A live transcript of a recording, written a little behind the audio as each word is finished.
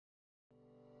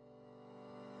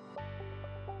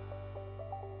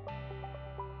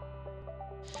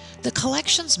The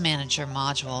Collections Manager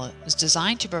module is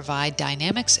designed to provide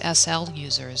Dynamics SL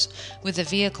users with a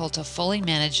vehicle to fully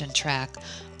manage and track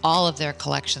all of their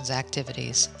collections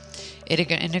activities. It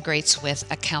integrates with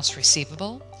accounts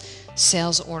receivable,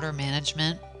 sales order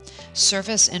management,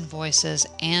 service invoices,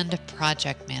 and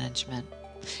project management.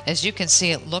 As you can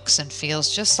see, it looks and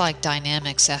feels just like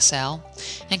Dynamics SL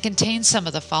and contains some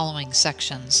of the following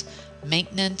sections: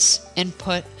 maintenance,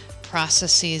 input,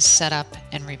 processes, setup,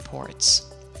 and reports.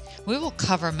 We will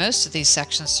cover most of these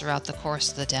sections throughout the course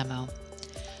of the demo.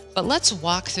 But let's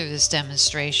walk through this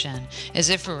demonstration as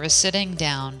if we were sitting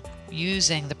down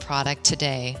using the product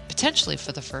today, potentially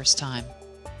for the first time.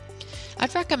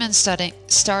 I'd recommend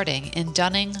starting in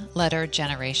Dunning Letter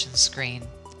Generation screen.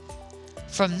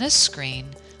 From this screen,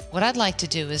 what I'd like to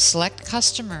do is select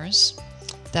customers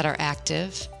that are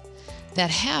active,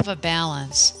 that have a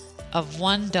balance of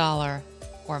 $1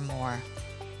 or more.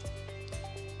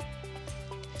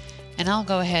 And I'll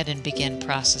go ahead and begin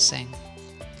processing.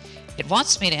 It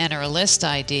wants me to enter a list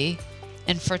ID,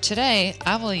 and for today,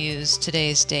 I will use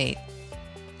today's date.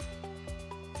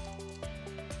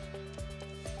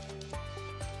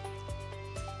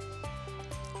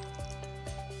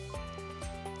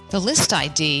 The list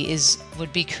ID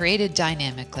would be created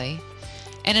dynamically,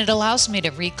 and it allows me to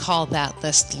recall that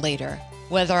list later,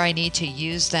 whether I need to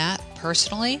use that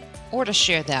personally or to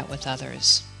share that with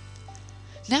others.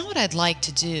 Now what I'd like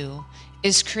to do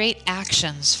is create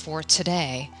actions for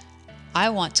today. I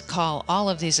want to call all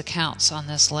of these accounts on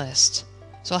this list.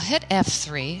 So I'll hit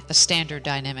F3, a standard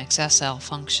Dynamics SL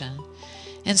function,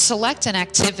 and select an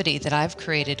activity that I've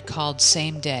created called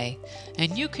Same Day.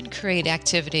 And you can create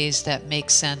activities that make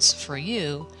sense for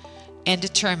you and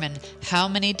determine how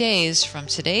many days from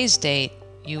today's date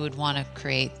you would want to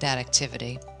create that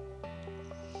activity.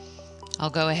 I'll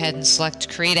go ahead and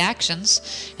select Create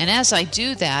Actions, and as I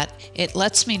do that, it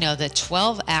lets me know that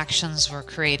 12 actions were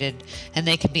created and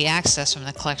they can be accessed from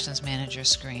the Collections Manager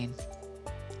screen.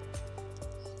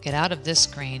 Get out of this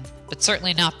screen, but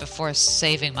certainly not before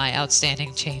saving my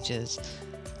outstanding changes.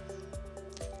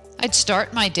 I'd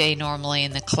start my day normally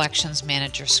in the Collections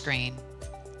Manager screen,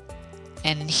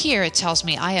 and in here it tells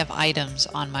me I have items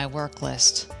on my work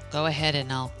list. Go ahead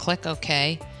and I'll click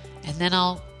OK, and then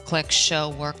I'll click Show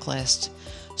Work List.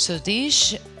 So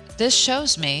this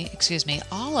shows me,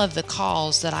 all of the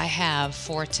calls that I have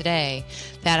for today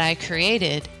that I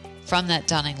created from that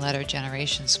Dunning Letter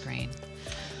Generation screen.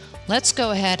 Let's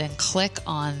go ahead and click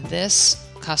on this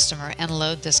customer and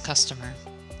load this customer.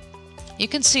 You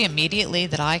can see immediately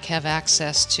that I have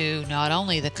access to not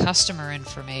only the customer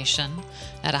information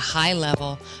at a high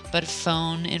level, but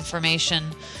phone information,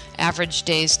 average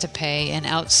days to pay, and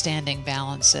outstanding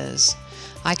balances.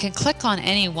 I can click on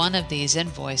any one of these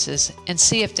invoices and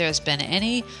see if there's been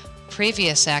any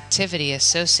previous activity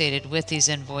associated with these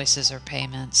invoices or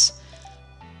payments.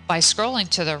 By scrolling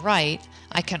to the right,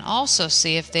 I can also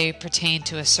see if they pertain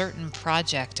to a certain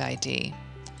project ID.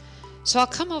 So I'll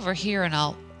come over here and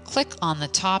I'll click on the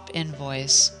top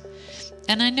invoice,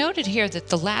 and I noted here that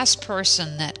the last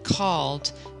person that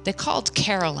called, they called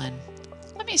Carolyn.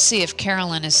 Let me see if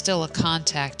Carolyn is still a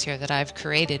contact here that I've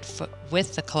created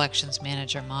with the Collections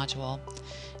Manager module,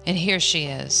 and here she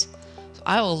is. So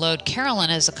I will load Carolyn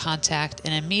as a contact,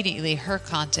 and immediately her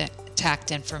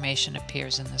contact information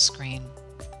appears in the screen.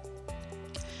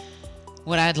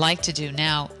 What I'd like to do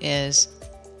now is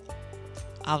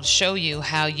I'll show you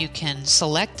how you can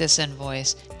select this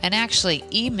invoice and actually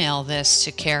email this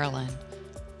to Carolyn.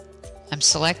 I'm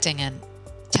selecting a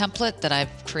template that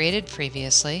I've created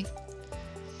previously,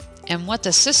 and what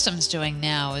the system's doing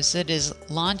now is it is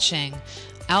launching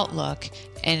Outlook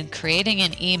and creating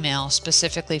an email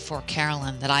specifically for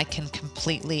Carolyn that I can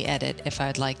completely edit if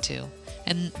I'd like to.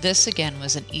 And this again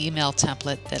was an email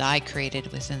template that I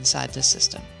created inside the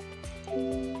system.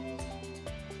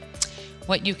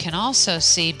 What you can also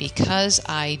see, because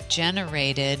I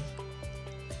generated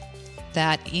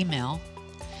that email,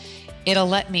 it'll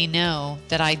let me know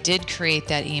that I did create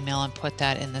that email and put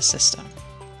that in the system.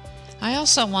 I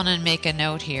also want to make a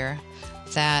note here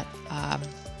that I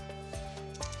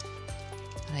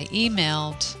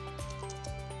emailed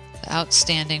the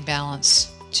outstanding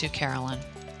balance to Carolyn.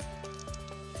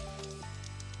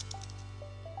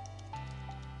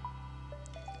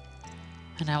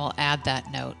 And I will add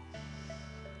that note.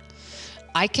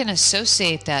 I can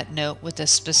associate that note with a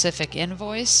specific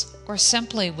invoice or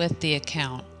simply with the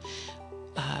account.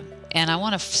 And I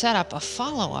want to set up a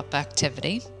follow-up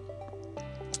activity,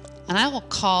 and I will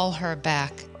call her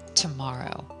back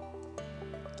tomorrow.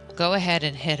 Go ahead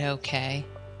and hit OK.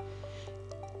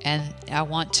 And I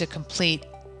want to complete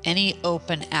any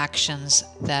open actions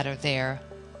that are there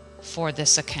for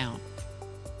this account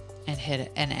and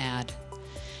hit an add.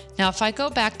 Now if I go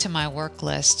back to my work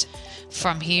list,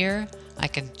 from here I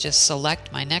can just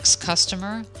select my next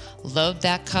customer, load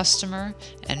that customer,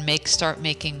 and start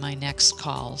making my next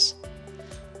calls.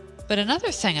 But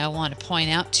another thing I want to point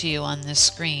out to you on this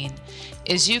screen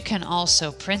is you can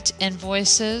also print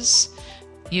invoices.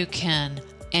 You can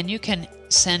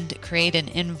create an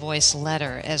invoice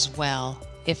letter as well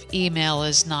if email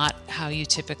is not how you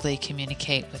typically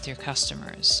communicate with your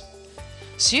customers.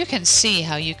 So you can see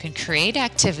how you can create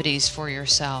activities for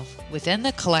yourself within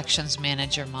the Collections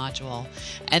Manager module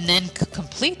and then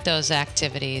complete those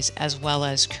activities, as well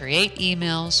as create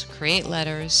emails, create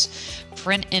letters,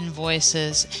 print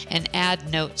invoices, and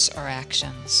add notes or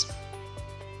actions.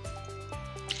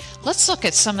 Let's look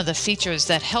at some of the features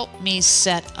that help me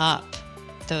set up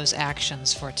those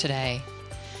actions for today.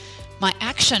 My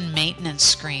action maintenance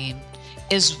screen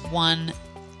is one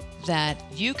that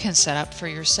you can set up for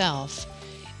yourself.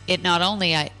 You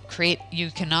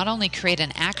can not only create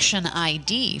an action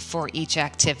ID for each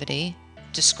activity,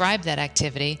 describe that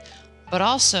activity, but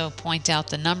also point out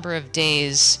the number of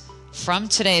days from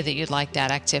today that you'd like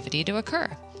that activity to occur.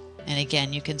 And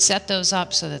again, you can set those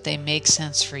up so that they make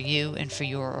sense for you and for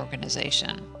your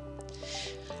organization.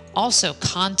 Also,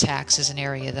 contacts is an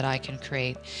area that I can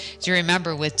create. As you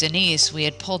remember, with Denise, we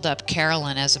had pulled up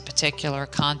Carolyn as a particular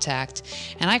contact,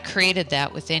 and I created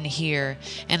that within here,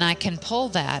 and I can pull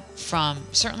that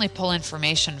certainly pull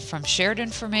information from shared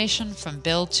information, from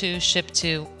bill to, ship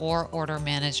to, or order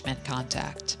management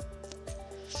contact.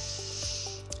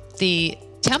 The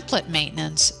template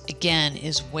maintenance, again,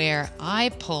 is where I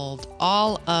pulled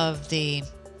all of the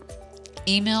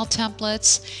email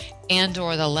templates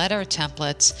and/or the letter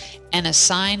templates and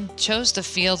chose the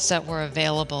fields that were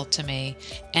available to me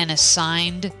and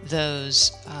assigned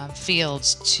those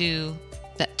fields to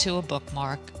a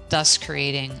bookmark, thus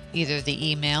creating either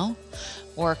the email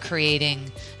or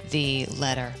creating the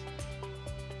letter.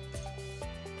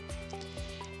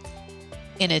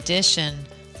 In addition,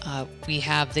 we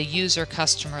have the user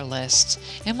customer list.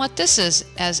 And what this is,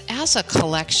 as a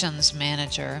collections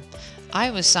manager, I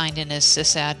was signed in as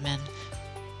sysadmin,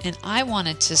 and I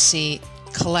wanted to see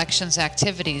collections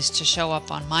activities to show up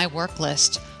on my work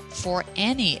list for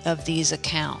any of these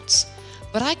accounts.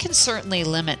 But I can certainly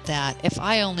limit that. If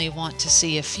I only want to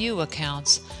see a few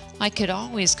accounts, I could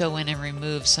always go in and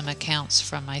remove some accounts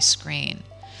from my screen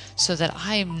so that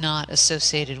I am not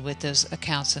associated with those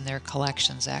accounts in their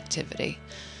collections activity.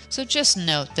 So just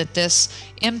note that this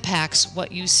impacts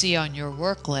what you see on your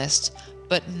work list,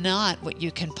 but not what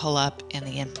you can pull up in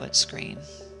the input screen.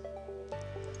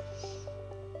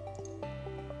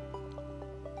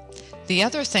 The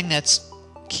other thing that's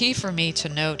key for me to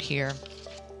note here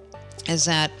is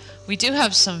that we do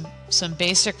have some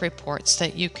basic reports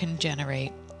that you can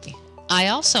generate. I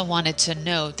also wanted to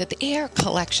note that the AR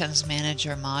Collections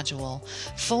Manager module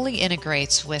fully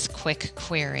integrates with Quick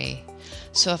Query.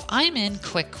 So if I'm in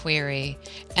Quick Query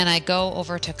and I go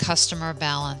over to Customer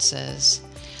Balances,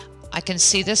 I can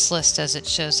see this list as it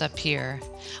shows up here.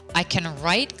 I can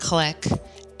right-click,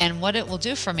 and what it will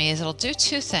do for me is it'll do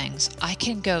two things. I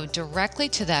can go directly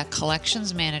to that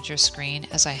Collections Manager screen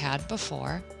as I had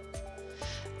before,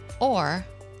 or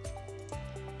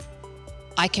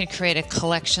I can create a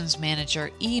Collections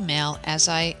Manager email as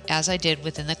I did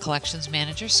within the Collections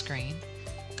Manager screen.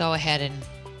 Go ahead and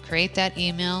create that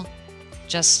email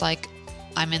just like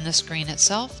I'm in the screen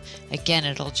itself. Again,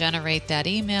 it'll generate that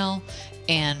email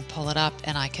and pull it up,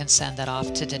 and I can send that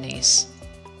off to Denise.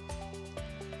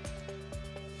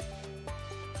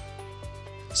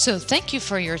 So thank you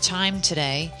for your time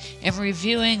today in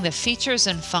reviewing the features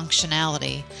and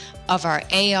functionality of our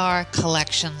AR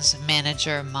Collections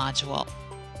Manager module.